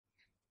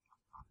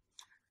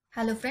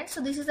Hello friends,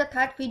 so this is the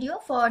third video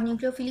for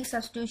nucleophilic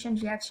substitution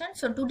reaction.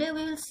 So today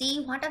we will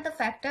see what are the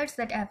factors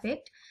that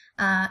affect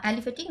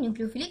aliphatic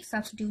nucleophilic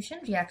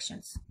substitution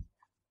reactions.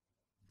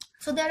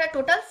 So there are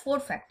total 4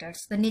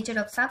 factors: the nature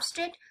of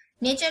substrate,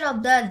 nature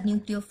of the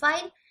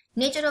nucleophile,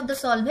 nature of the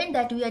solvent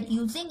that we are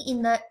using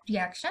in the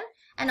reaction,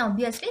 and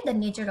obviously the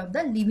nature of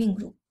the leaving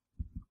group.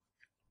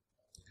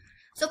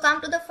 So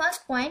come to the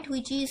first point,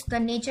 which is the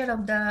nature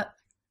of the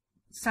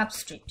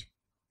substrate.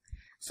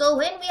 So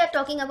when we are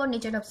talking about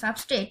nature of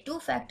substrate, 2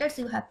 factors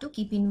you have to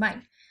keep in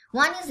mind.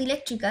 One is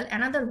electrical,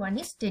 another one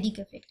is steric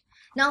effect.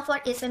 Now for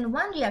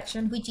SN1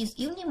 reaction, which is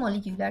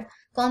unimolecular,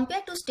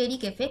 compared to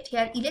steric effect,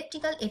 here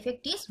electrical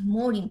effect is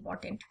more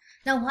important.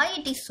 Now why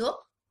it is so?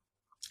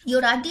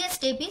 Your RDS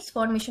step is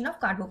formation of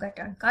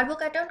carbocation.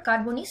 Carbocation,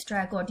 carbon is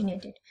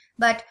tri-coordinated.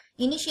 But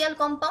initial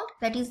compound,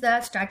 that is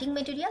the starting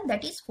material,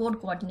 that is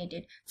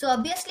 4-coordinated. So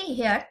obviously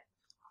here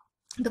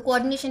the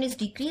coordination is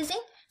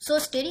decreasing. So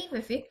steric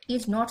effect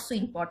is not so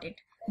important,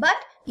 but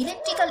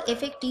electrical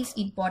effect is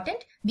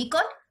important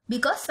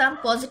because some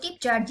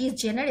positive charge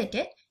is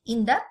generated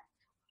in the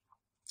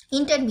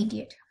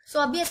intermediate.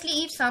 So obviously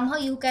if somehow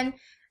you can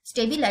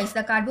stabilize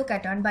the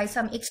carbocation by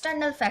some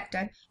external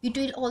factor, it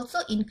will also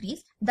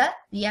increase the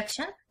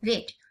reaction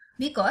rate,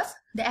 because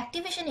the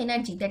activation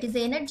energy, that is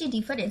the energy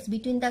difference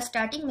between the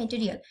starting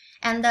material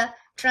and the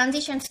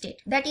transition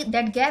state,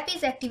 that gap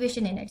is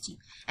activation energy,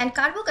 and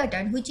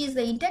carbocation, which is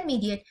the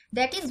intermediate,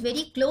 that is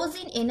very close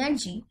in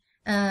energy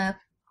to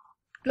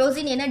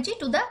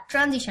the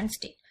transition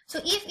state. So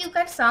if you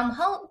can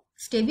somehow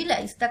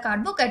stabilize the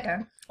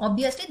carbocation,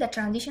 obviously the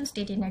transition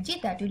state energy,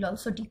 that will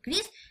also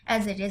decrease.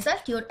 As a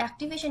result, your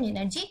activation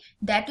energy,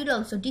 that will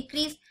also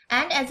decrease,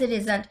 and as a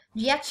result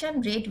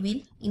reaction rate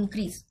will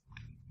increase.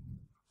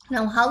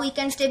 Now how we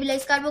can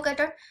stabilize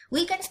carbocation?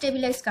 We can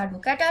stabilize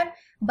carbocation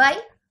by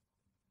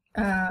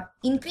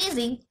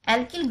increasing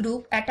alkyl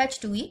group attached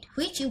to it,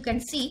 which you can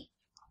see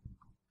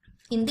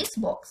in this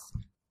box.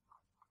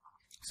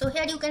 So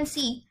here you can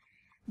see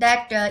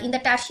that in the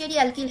tertiary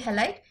alkyl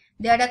halide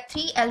there are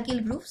 3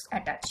 alkyl groups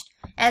attached.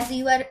 As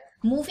you are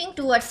moving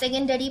towards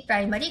secondary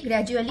primary,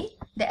 gradually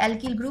the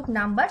alkyl group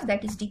number,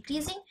 that is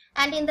decreasing,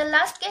 and in the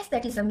last case,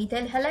 that is a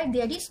methyl halide,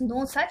 there is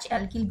no such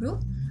alkyl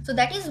group. So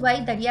that is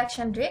why the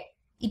reaction rate,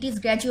 it is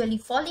gradually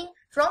falling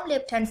from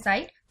left hand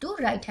side to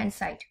right hand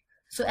side.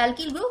 So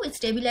alkyl group, it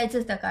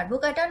stabilizes the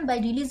carbocation by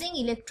releasing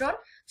electron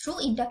through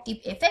inductive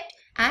effect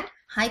and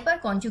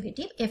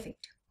hyperconjugative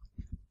effect.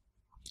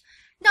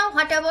 Now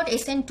what about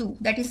SN2,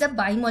 that is the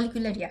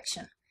bimolecular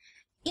reaction?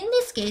 In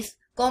this case,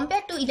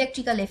 compared to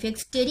electrical effect,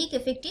 steric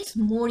effect is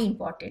more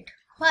important.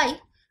 Why?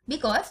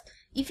 Because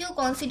if you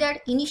consider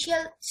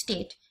initial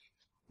state,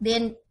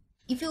 then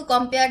if you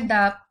compare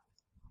the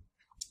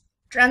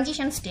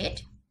transition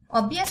state,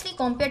 obviously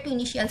compared to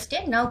initial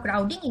state, now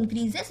crowding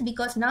increases,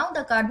 because now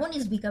the carbon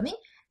is becoming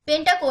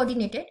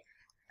penta-coordinated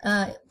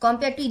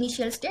compared to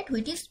initial state,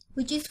 which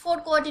is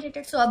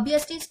 4-coordinated. So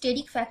obviously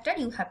steric factor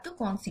you have to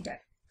consider.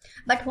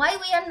 But why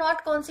we are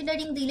not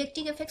considering the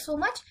electric effect so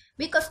much?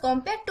 Because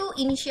compared to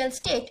initial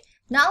state,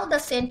 now the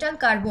central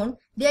carbon,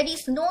 there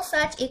is no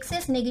such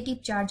excess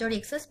negative charge or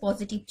excess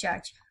positive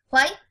charge.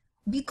 Why?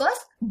 Because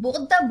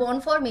both the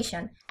bond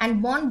formation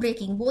and bond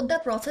breaking, both the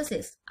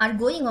processes are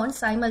going on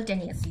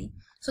simultaneously.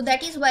 So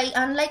that is why,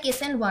 unlike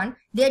SN1,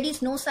 there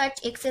is no such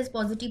excess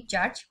positive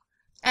charge,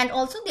 and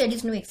also there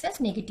is no excess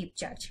negative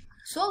charge.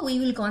 So we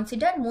will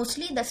consider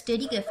mostly the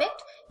steric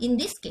effect in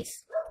this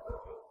case.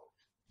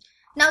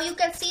 Now you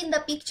can see in the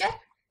picture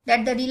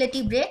that the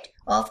relative rate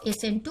of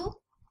SN2,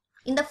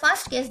 in the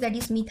first case, that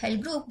is methyl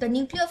group, the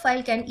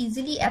nucleophile can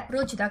easily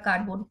approach the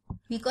carbon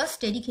because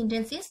steric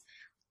hindrance is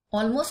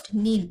almost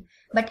nil.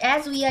 But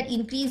as we are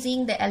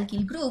increasing the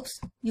alkyl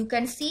groups, you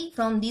can see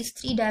from these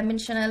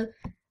 3-dimensional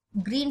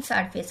green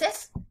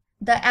surfaces,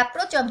 the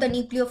approach of the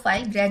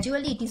nucleophile,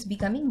 gradually it is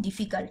becoming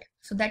difficult.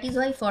 So that is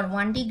why for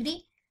 1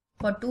 degree,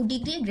 for 2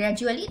 degree,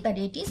 gradually the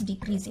rate is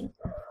decreasing,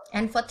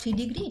 and for 3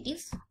 degree it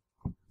is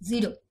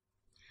 0.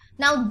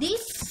 Now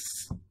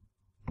this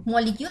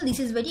molecule, this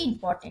is very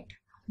important.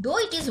 Though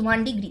it is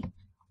 1 degree,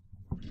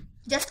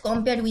 just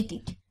compare with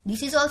it,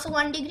 this is also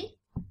 1 degree,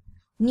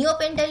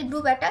 neopentyl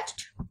group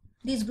attached,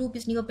 this group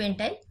is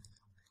neopentyl,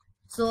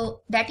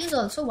 so that is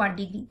also 1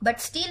 degree, but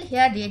still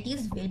here rate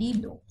is very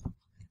low.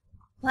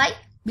 Why?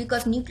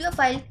 Because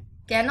nucleophile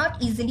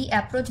cannot easily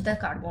approach the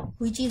carbon,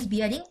 which is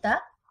bearing the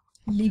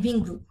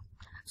leaving group.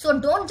 So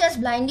don't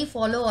just blindly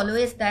follow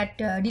always that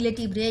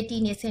relative rate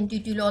in SN2,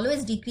 it will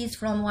always decrease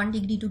from 1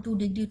 degree to 2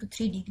 degree to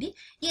 3 degree.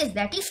 Yes,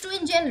 that is true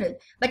in general,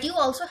 but you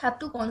also have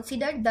to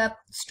consider the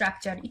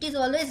structure. It is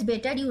always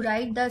better you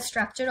write the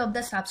structure of the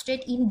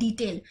substrate in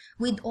detail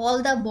with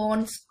all the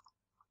bonds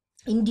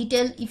in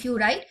detail. If you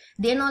write,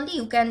 then only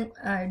you can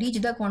reach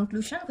the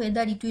conclusion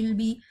whether it will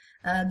be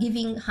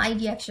giving high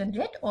reaction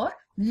rate or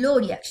low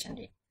reaction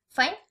rate.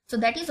 Fine. So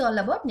that is all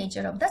about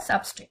nature of the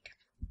substrate.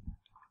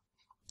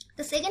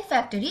 The second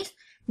factor is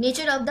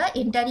nature of the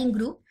entering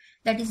group,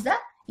 that is the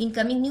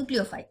incoming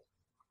nucleophile.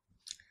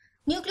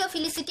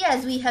 Nucleophilicity,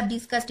 as we have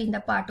discussed in the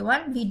part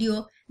 1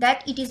 video,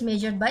 that it is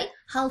measured by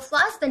how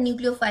fast the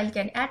nucleophile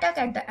can attack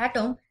at the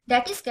atom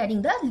that is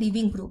carrying the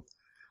leaving group.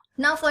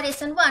 Now for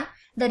SN1,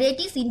 the rate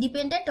is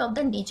independent of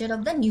the nature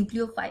of the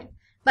nucleophile.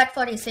 But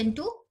for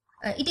SN2,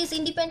 it is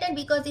independent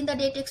because in the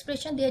rate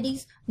expression there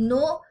is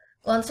no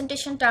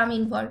concentration term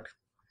involved.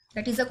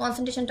 That is the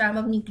concentration term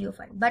of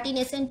nucleophile. But in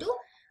SN2,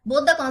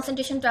 both the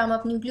concentration term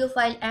of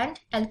nucleophile and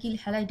alkyl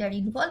halide are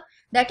involved.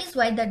 That is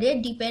why the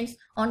rate depends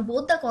on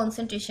both the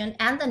concentration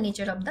and the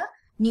nature of the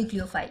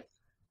nucleophile.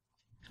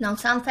 Now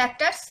some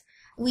factors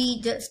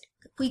we just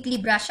quickly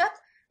brush up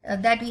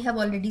that we have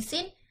already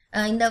seen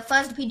in the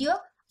first video.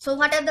 So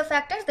what are the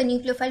factors? The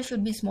nucleophile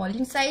should be small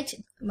in size,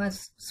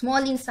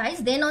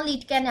 then only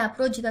it can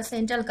approach the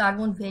central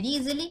carbon very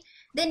easily.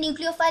 Then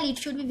nucleophile, it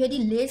should be very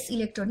less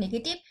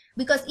electronegative,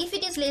 because if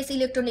it is less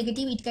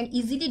electronegative, it can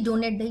easily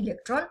donate the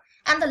electron.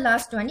 And the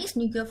last one is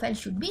nucleophile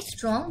should be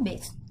strong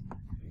base.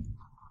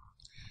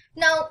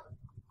 Now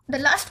the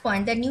last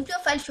point, that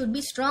nucleophile should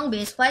be strong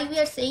base. Why we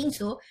are saying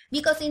so?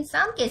 Because in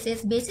some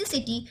cases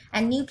basicity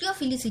and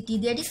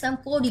nucleophilicity there is some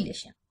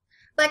correlation.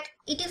 But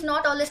it is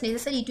not always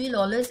necessary, it will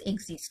always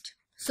exist.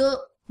 So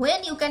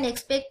when you can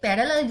expect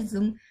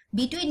parallelism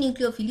between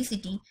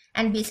nucleophilicity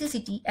and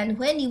basicity, and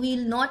when you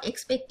will not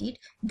expect it,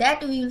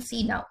 that we will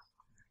see now.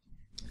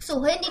 So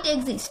when it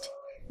exists,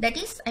 that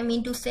is, I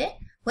mean to say,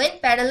 when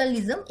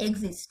parallelism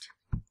exists.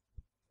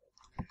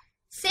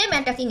 Same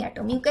attacking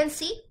atom, you can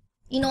see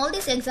in all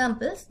these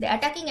examples the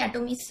attacking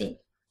atom is same,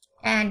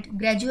 and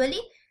gradually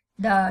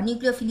the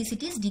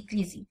nucleophilicity is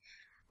decreasing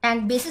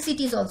and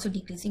basicity is also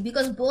decreasing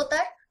because both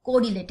are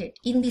correlated.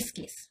 In this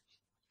case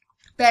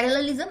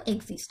parallelism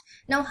exists.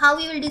 Now how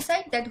we will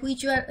decide that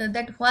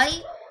why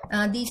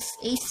this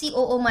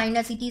HCOO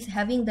minus it is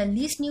having the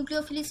least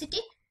nucleophilicity?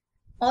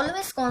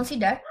 Always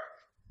consider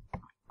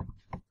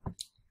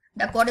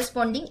the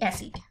corresponding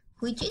acid,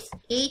 which is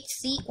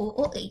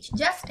HCOOH.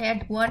 Just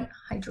add one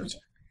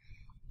hydrogen.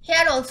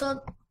 Here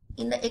also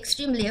in the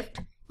extreme left,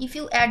 if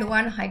you add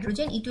one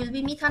hydrogen, it will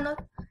be methanol.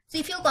 So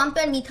if you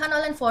compare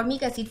methanol and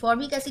formic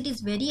acid is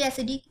very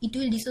acidic, it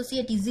will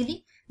dissociate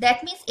easily.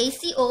 That means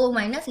HCOO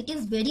minus, it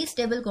is very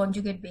stable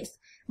conjugate base.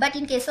 But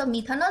in case of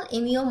methanol,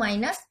 MEO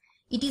minus,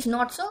 it is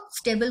not so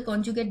stable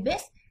conjugate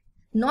base.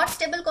 Not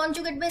stable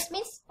conjugate base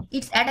means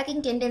its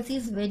attacking tendency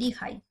is very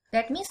high.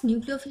 That means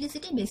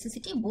nucleophilicity,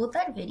 basicity both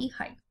are very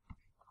high.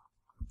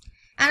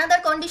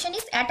 Another condition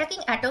is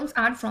attacking atoms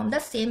are from the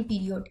same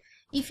period.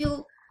 If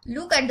you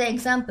look at the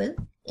example,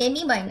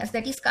 Me minus,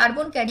 that is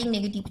carbon carrying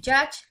negative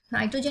charge,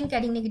 nitrogen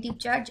carrying negative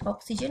charge,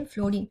 oxygen,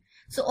 fluorine.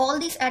 So all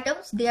these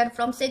atoms, they are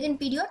from second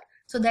period.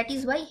 So that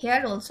is why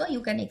here also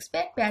you can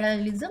expect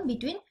parallelism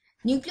between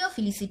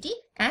nucleophilicity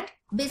and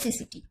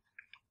basicity.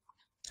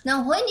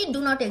 Now when it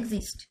do not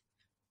exist,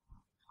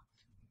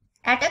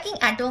 attacking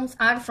atoms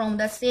are from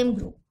the same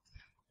group.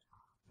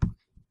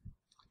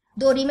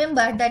 Though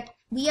remember that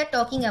we are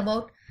talking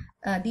about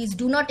these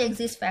do not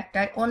exist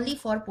factor only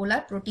for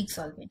polar protic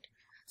solvent.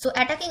 So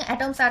attacking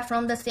atoms are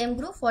from the same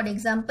group. For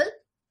example,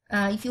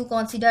 if you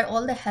consider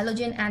all the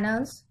halogen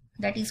anions,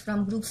 that is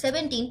from group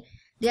 17,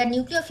 their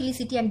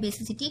nucleophilicity and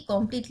basicity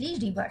completely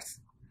reverse.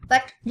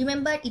 But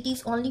remember, it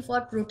is only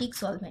for protic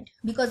solvent,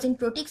 because in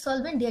protic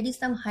solvent there is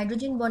some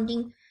hydrogen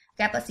bonding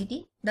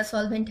capacity the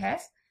solvent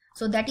has.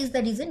 So that is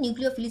the reason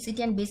nucleophilicity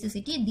and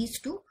basicity, these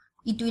two,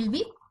 it will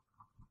be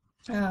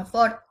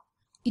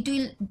it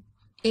will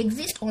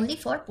exist only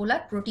for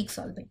polar protic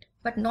solvent,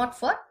 but not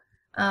for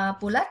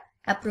polar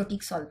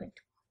aprotic solvent.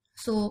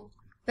 So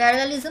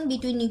parallelism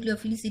between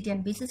nucleophilicity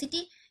and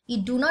basicity,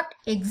 it do not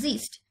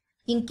exist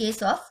in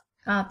case of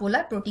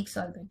polar protic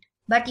solvent.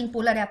 But in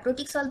polar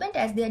aprotic solvent,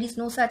 as there is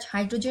no such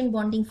hydrogen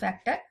bonding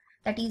factor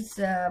that is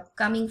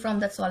coming from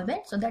the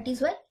solvent, so that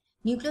is why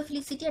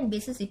nucleophilicity and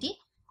basicity,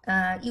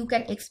 you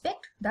can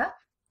expect the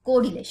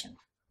correlation.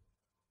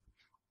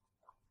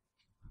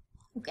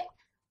 Okay.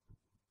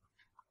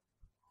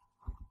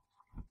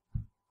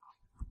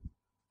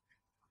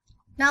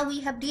 Now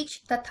we have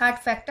reached the third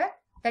factor,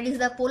 that is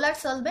the polar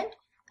solvent,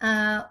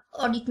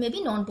 or it may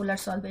be non-polar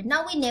solvent.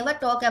 Now we never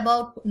talk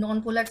about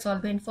non-polar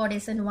solvent for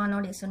SN1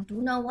 or SN2.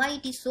 Now why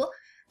it is so?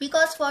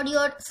 Because for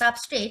your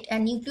substrate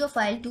and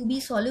nucleophile to be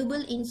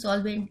soluble in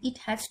solvent, it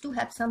has to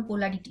have some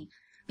polarity.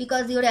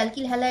 Because your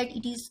alkyl halide,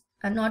 it is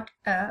not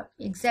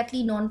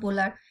exactly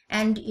non-polar,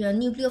 and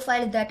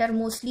nucleophiles that are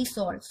mostly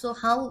salt. So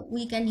how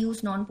we can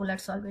use non-polar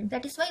solvent?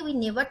 That is why we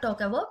never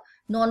talk about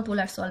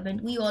non-polar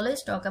solvent. We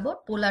always talk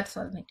about polar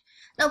solvent.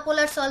 Now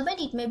polar solvent,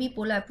 it may be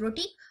polar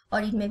protic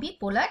or it may be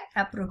polar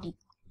aprotic.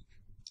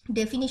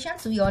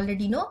 Definitions we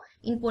already know.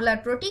 In polar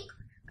protic,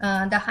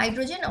 the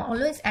hydrogen are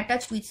always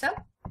attached with some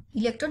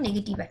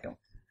electronegative atom,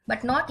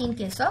 but not in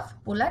case of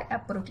polar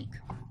aprotic.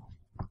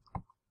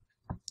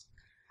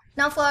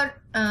 Now for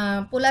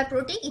polar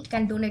protic, it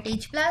can donate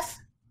H+,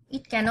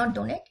 it cannot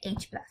donate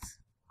H+.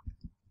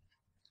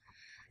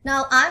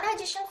 Now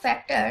ionization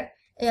factor,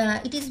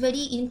 it is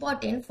very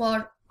important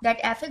for that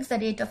affects the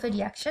rate of a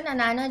reaction,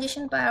 and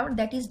ionization power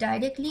that is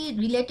directly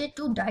related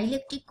to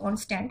dielectric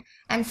constant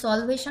and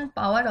solvation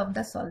power of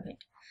the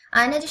solvent.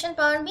 Ionization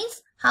power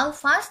means how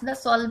fast the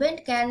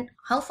solvent can,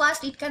 how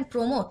fast it can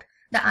promote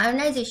the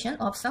ionization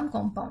of some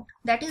compound.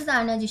 That is the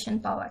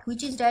ionization power,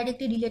 which is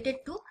directly related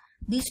to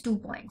these 2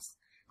 points.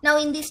 Now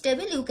in this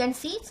table you can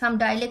see some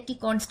dielectric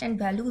constant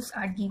values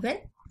are given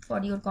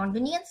for your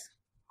convenience.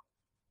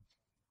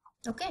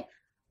 Okay,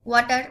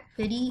 water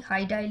very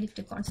high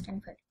dielectric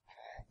constant value.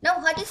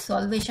 Now what is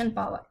solvation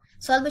power?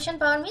 Solvation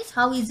power means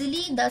how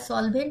easily the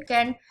solvent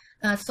can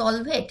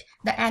solvate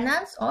the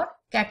anions or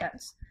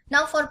cations.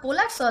 Now for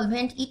polar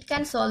solvent, it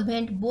can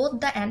solvent both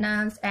the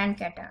anions and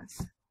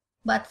cations,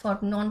 but for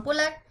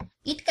non-polar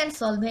it can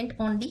solvent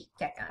only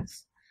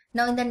cations.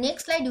 Now in the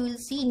next slide you will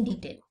see in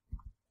detail.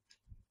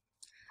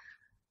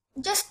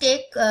 Just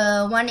take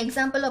one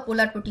example of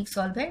polar protic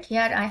solvent.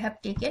 Here I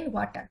have taken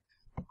water.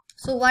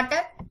 So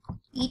water,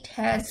 it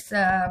has,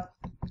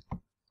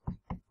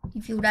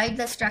 if you write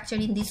the structure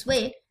in this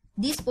way,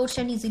 this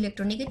portion is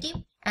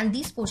electronegative and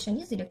this portion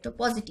is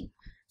electropositive.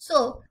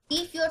 So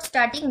if your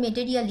starting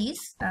material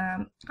is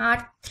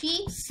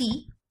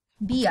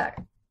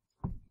R3CBr,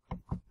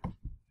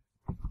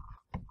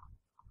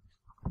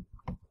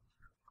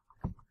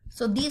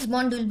 so this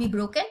bond will be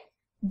broken,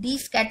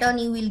 this cation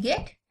you will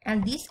get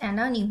and this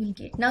anion you will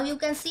get. Now you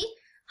can see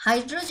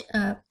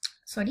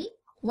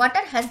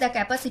water has the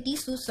capacity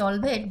to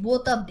solvate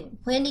both of them.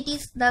 When it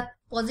is the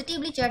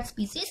positively charged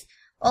species,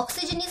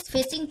 oxygen is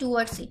facing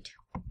towards it,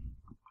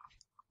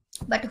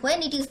 but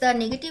when it is the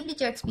negatively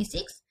charged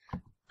species,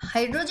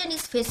 hydrogen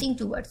is facing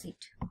towards it.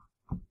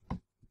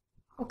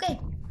 Okay,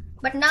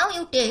 but now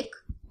you take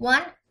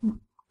one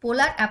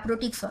polar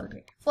aprotic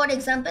solvent. For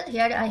example,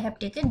 here I have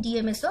taken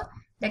DMSO,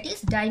 that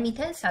is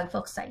dimethyl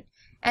sulfoxide,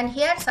 and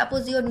here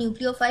suppose your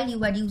nucleophile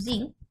you are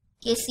using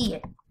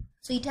KCN.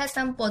 So it has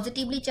some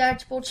positively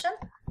charged portion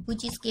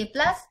which is K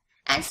plus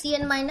and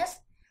Cn minus.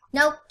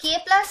 Now K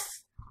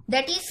plus,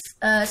 that is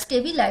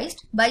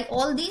stabilized by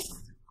all these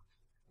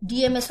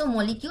DMSO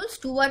molecules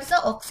towards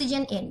the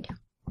oxygen end,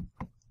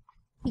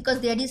 because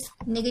there is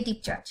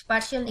negative charge,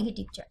 partial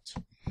negative charge.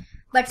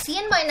 But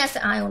Cn minus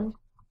ion,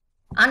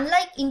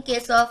 unlike in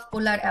case of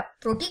polar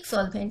aprotic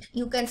solvent,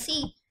 you can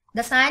see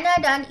the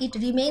cyanide ion, it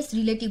remains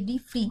relatively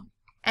free,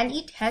 and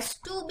it has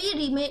to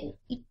be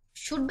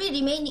should be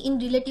remain in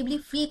relatively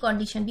free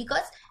condition,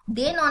 because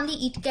then only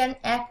it can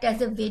act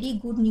as a very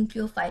good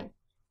nucleophile.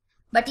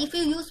 But if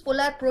you use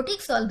polar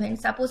protic solvent,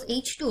 suppose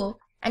H2O,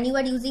 and you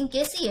are using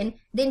KCN,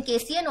 then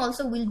KCN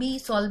also will be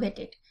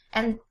solvated,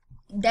 and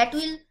that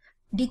will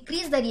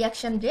decrease the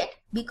reaction rate,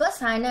 because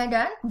cyanide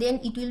ion then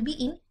it will be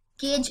in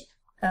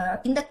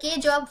the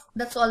cage of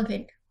the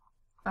solvent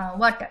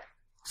water.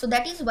 So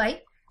that is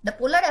why the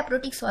polar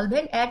aprotic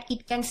solvent,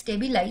 it can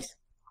stabilize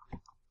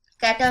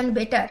cation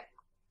better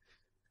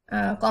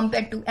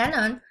compared to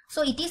anion.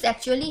 So it is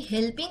actually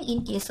helping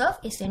in case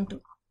of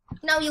SN2.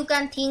 Now you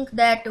can think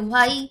that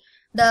why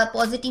the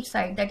positive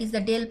side, that is the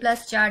del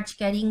plus charge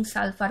carrying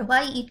sulfur,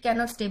 why it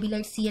cannot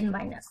stabilize Cn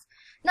minus.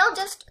 Now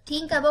just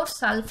think about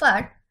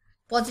sulfur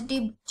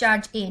positive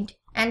charge end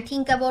and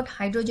think about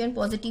hydrogen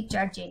positive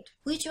charge end.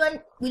 Which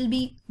one will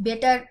be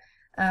better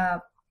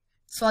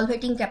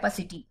solvating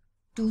capacity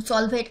to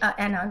solvate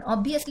anion?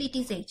 Obviously it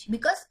is H,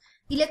 because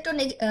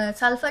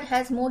sulfur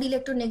has more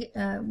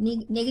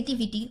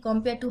electronegativity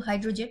compared to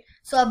hydrogen.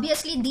 So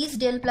obviously this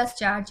del plus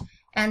charge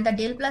and the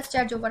del plus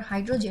charge over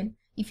hydrogen,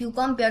 if you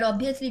compare,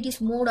 obviously it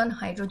is more on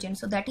hydrogen.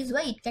 So that is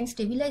why it can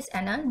stabilize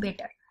anion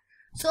better.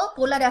 So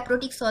polar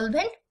aprotic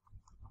solvent,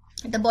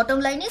 the bottom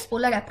line is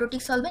polar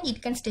aprotic solvent,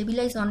 it can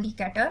stabilize only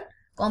cation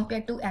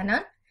compared to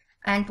anion,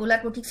 and polar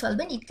protic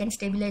solvent, it can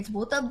stabilize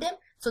both of them.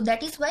 So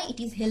that is why it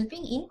is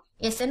helping in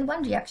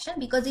SN1 reaction,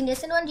 because in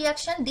SN1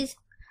 reaction this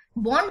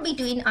bond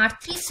between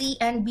R3C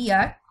and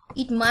Br,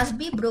 it must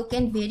be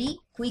broken very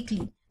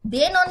quickly.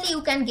 Then only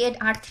you can get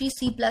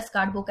R3C plus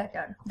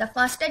carbocation. The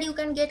faster you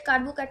can get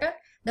carbocation,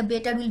 the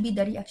better will be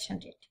the reaction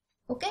rate.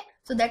 Okay,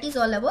 so that is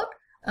all about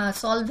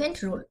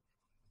solvent role.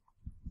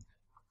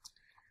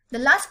 The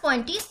last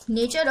point is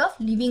nature of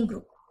leaving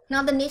group.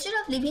 Now the nature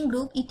of leaving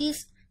group, it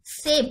is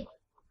same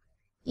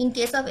in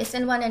case of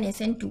SN1 and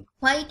SN2.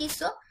 Why it is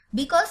so?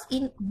 Because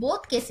in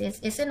both cases,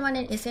 SN1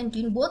 and SN2,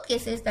 in both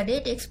cases the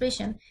rate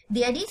expression,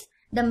 there is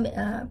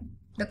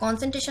the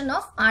concentration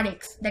of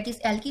Rx, that is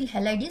alkyl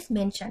halide, is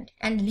mentioned,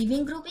 and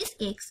leaving group is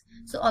X.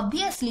 So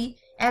obviously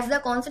as the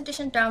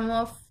concentration term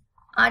of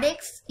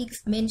Rx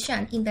is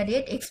mentioned in the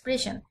rate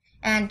expression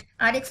and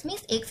Rx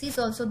means X is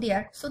also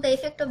there, so the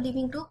effect of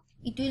leaving group,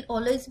 it will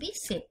always be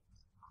same.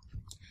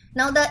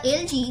 Now the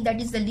Lg, that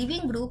is the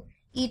leaving group,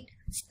 it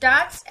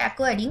starts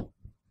acquiring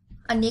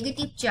a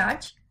negative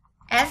charge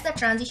as the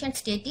transition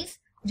state is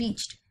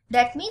reached.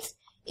 That means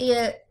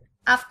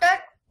after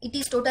it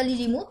is totally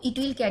removed, it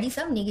will carry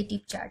some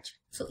negative charge.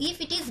 So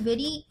if it is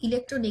very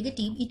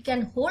electronegative, it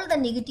can hold the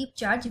negative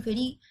charge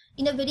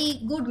in a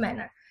very good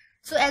manner.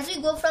 So as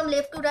we go from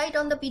left to right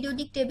on the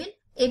periodic table,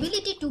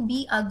 ability to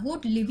be a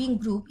good leaving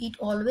group, it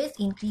always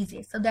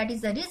increases. So that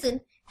is the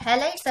reason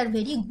halides are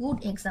very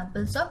good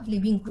examples of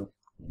leaving group,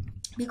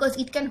 because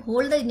it can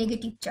hold the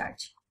negative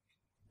charge,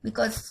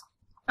 because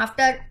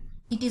after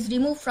it is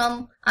removed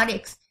from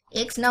Rx,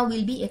 X now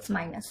will be X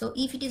minus. So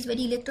if it is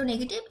very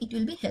electronegative, it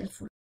will be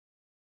helpful.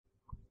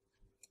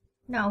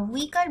 Now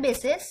weaker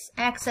bases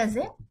acts as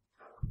a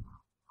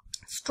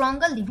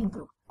stronger leaving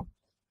group.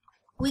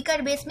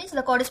 Weaker base means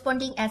the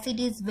corresponding acid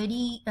is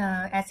very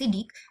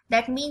acidic.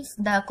 That means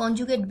the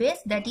conjugate base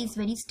that is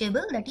very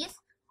stable, that is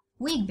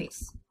weak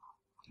base.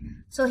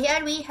 So here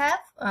we have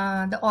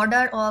the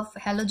order of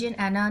halogen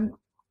anion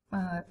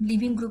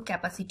leaving group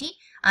capacity.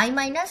 I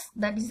minus,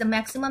 that is the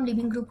maximum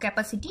leaving group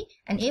capacity,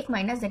 and F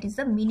minus, that is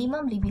the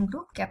minimum leaving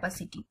group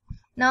capacity.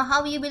 Now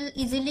how we will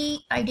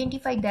easily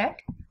identify that?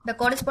 The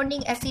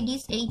corresponding acid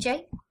is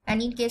HI,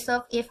 and in case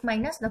of F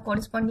minus, the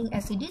corresponding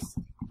acid is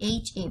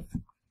HF.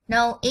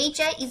 Now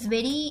HI is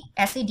very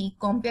acidic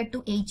compared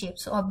to HF,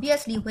 so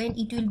obviously when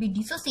it will be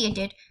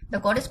dissociated, the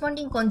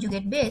corresponding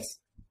conjugate base,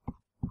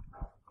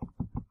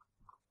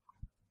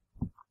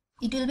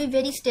 it will be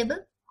very stable.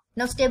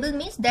 Now stable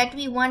means that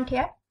we want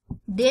here,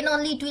 then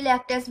only it will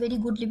act as very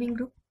good leaving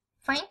group.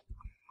 Fine.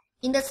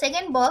 In the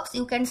second box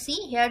you can see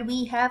here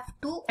we have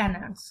two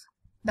anions.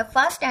 The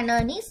first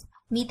anion is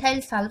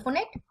methyl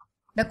sulfonate.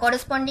 The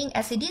corresponding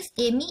acid is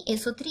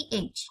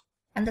MeSO3H.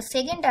 And the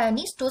second ion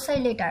is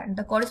tosylate ion.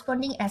 The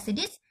corresponding acid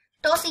is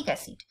tosic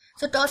acid.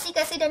 So tosic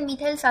acid and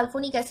methyl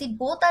sulfonic acid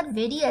both are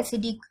very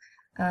acidic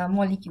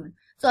molecule.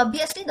 So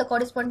obviously the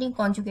corresponding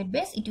conjugate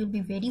base, it will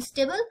be very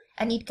stable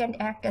and it can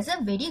act as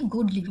a very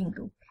good leaving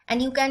group.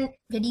 And you can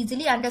very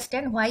easily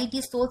understand why it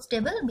is so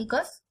stable,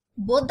 because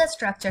both the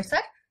structures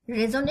are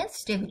resonance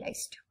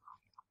stabilized.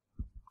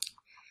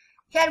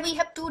 Here we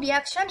have two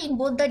reactions. In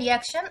both the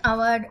reaction,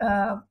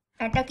 our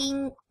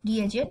attacking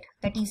reagent,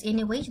 that is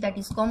NaOH, that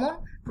is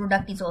common,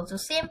 product is also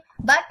same,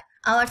 but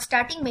our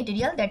starting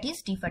material, that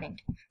is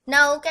different.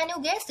 Now can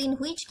you guess in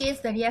which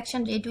case the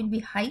reaction rate will be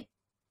high?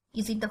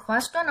 Is it the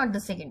first one or the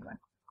second one?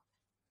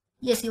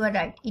 Yes, you are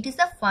right. It is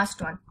the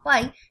first one.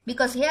 Why?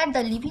 Because here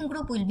the leaving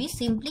group will be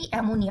simply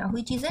ammonia,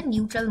 which is a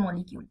neutral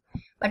molecule.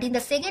 But in the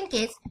second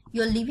case,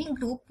 your leaving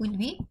group will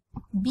be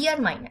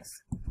Br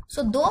minus.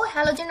 So though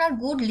halogen are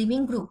good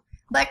leaving group,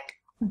 but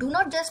do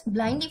not just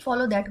blindly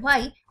follow that.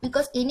 Why?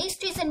 Because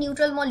NH2 is a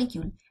neutral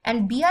molecule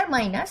and Br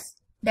minus,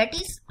 that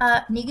is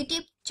a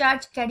negative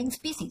charge carrying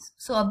species.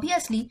 So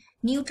obviously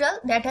neutral,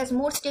 that has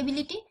more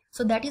stability.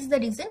 So that is the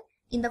reason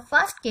in the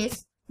first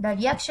case the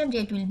reaction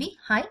rate will be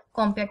high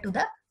compared to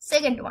the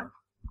second one.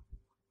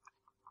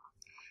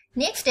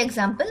 Next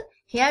example,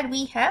 here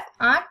we have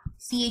our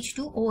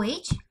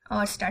CH2OH,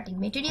 our starting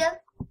material,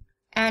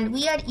 and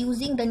we are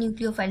using the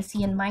nucleophile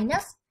Cn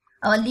minus.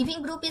 Our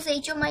leaving group is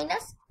HO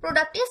minus,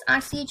 product is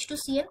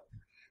RCH2Cn.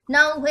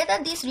 Now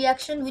whether this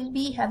reaction will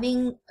be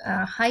having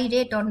a high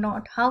rate or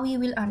not, how we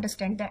will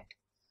understand that?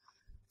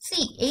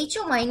 See,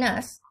 HO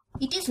minus,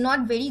 it is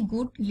not very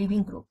good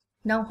leaving group.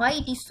 Now why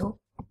it is so?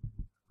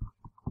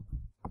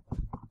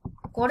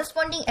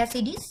 Corresponding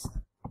acid is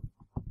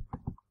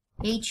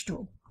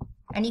H2,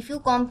 and if you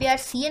compare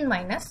Cn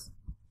minus,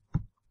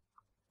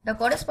 the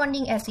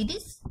corresponding acid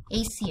is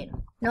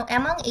HCN. Now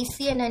among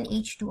HCN and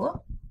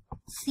H2O,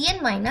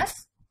 Cn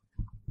minus,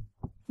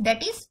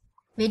 that is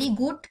very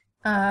good,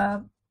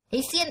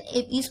 HCN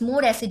is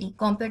more acidic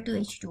compared to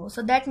H2O.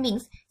 So that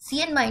means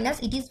Cn minus,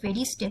 it is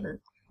very stable.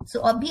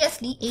 So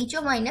obviously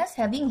HO minus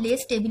having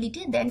less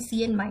stability than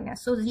Cn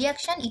minus. So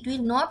reaction, it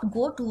will not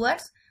go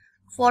towards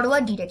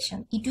forward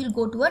direction, it will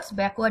go towards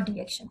backward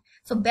direction.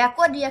 So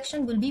backward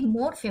reaction will be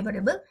more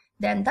favorable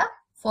than the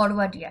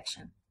forward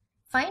reaction.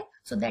 Fine.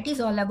 So that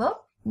is all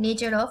about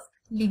nature of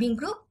leaving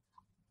group.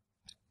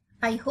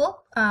 I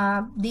hope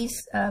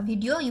this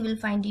video you will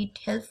find it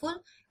helpful,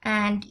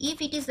 and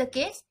if it is the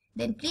case,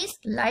 then please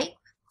like,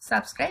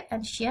 subscribe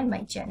and share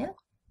my channel.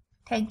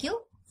 Thank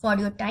you for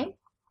your time.